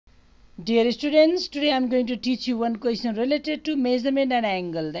Dear students, today I am going to teach you one question related to measurement and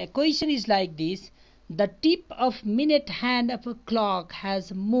angle. The question is like this. The tip of minute hand of a clock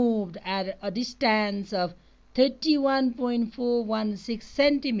has moved at a distance of 31.416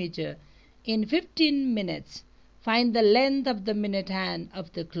 centimeter in 15 minutes. Find the length of the minute hand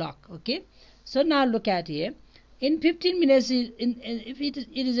of the clock. Okay. So now look at here. In 15 minutes, if it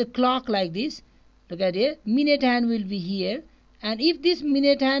is a clock like this, look at here, minute hand will be here. And if this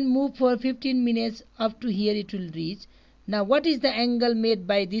minute hand move for 15 minutes up to here, it will reach. Now what is the angle made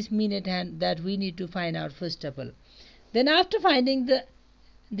by this minute hand that we need to find out first of all. Then after finding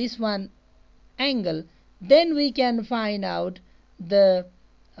this one angle, then we can find out the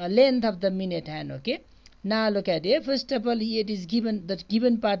length of the minute hand. Okay. Now look at here. First of all, here it is given, that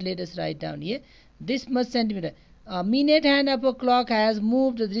given part let us write down here. This much centimeter. Minute hand of a clock has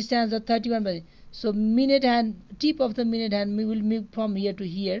moved the distance of 31. So minute hand, tip of the minute hand will move from here to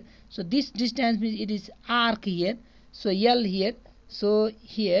here. So this distance means it is arc here. So L here. So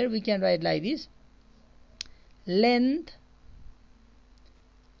here we can write like this. Length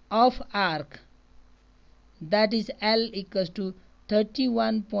of arc, that is L, equals to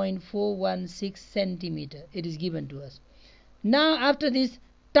 31.416 centimeter. It is given to us. Now after this,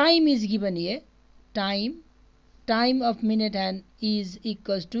 time is given here. Time of minute hand is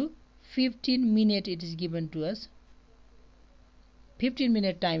equals to 15 minute. It is given to us. 15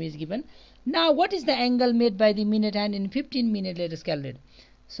 minute time is given. Now what is the angle made by the minute hand in 15 minute? Let us calculate.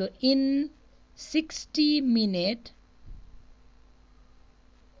 So in 60 minute,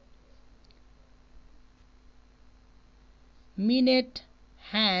 minute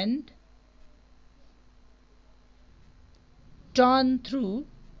hand turn through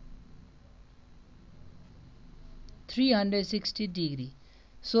 360 degree.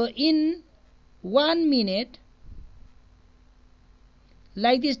 So in 1 minute,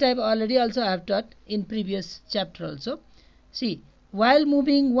 like this type already also I have taught in previous chapter also. See, while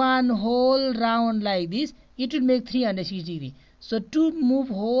moving one whole round like this, it will make 360 degree. So to move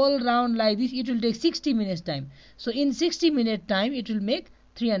whole round like this, it will take 60 minutes time. So in 60 minute time, it will make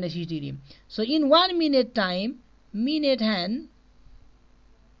 360 degree. So in 1 minute time, minute hand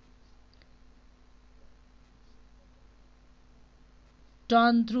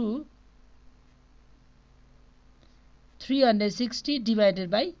turn through 360 divided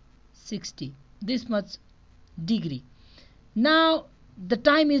by 60. This much degree. Now the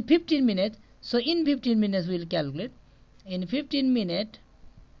time is 15 minutes. So in 15 minutes we will calculate. In 15 minutes,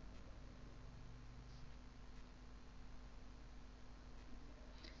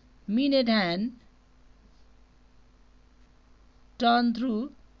 minute hand turn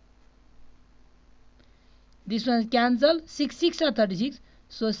through, this one cancel, 6 are 36,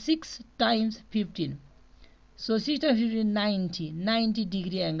 so 6 times 15. So 6 times 15, 90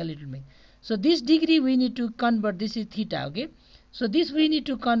 degree angle it will make. So this degree we need to convert, this is theta, okay. So this we need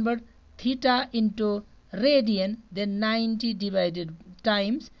to convert theta into radian, then 90 divided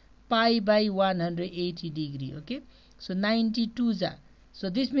times pi by 180 degree, okay. So 92 za. So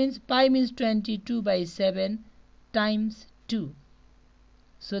this means pi means 22 by 7 times 2.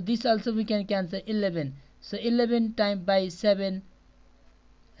 So this also we can cancel 11. So 11 times by 7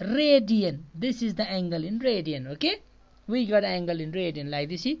 radian. This is the angle in radian, okay. We got angle in radian like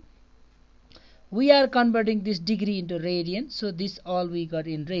this. See, we are converting this degree into radian. So this all we got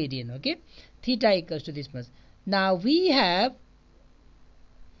in radian, okay. Theta equals to this much. Now we are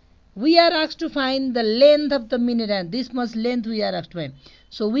asked to find the length of the minute hand. This much length we are asked to find.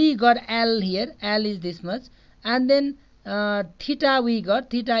 So we got L here. L is this much. And then theta we got.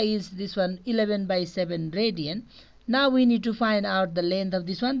 Theta is this one, 11 by 7 radian. Now we need to find out the length of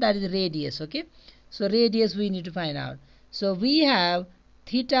this one, that is radius, okay. So radius we need to find out. So we have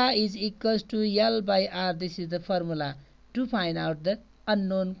theta is equals to L by R. This is the formula to find out the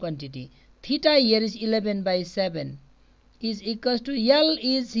unknown quantity. Theta here is 11 by 7 is equals to, L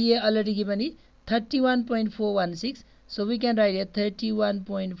is here already given is 31.416. So we can write here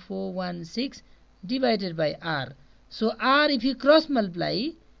 31.416 divided by R. So R, if you cross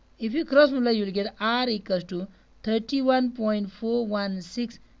multiply, you will get R equals to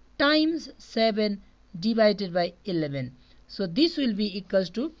 31.416 times 7 divided by 11. So this will be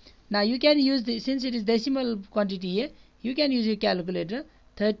equals to, now you can use the, since it is decimal quantity here, you can use your calculator.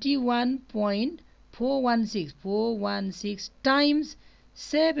 31.416 times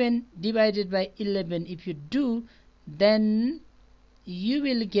 7 divided by 11. If you do, then you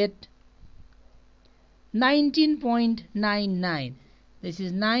will get 19.99. This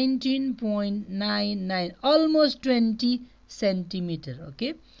is 19.99, almost 20 centimeter,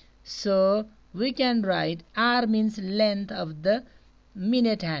 okay. So we can write R means length of the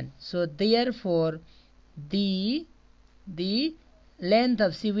minute hand. So therefore the length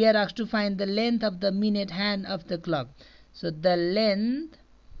of, see, we are asked to find the length of the minute hand of the clock. So the length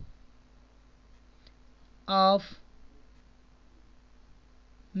of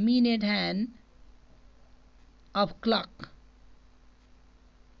minute hand of clock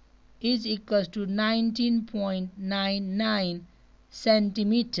is equals to 19.99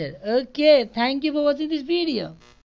 centimeter. Okay, thank you for watching this video.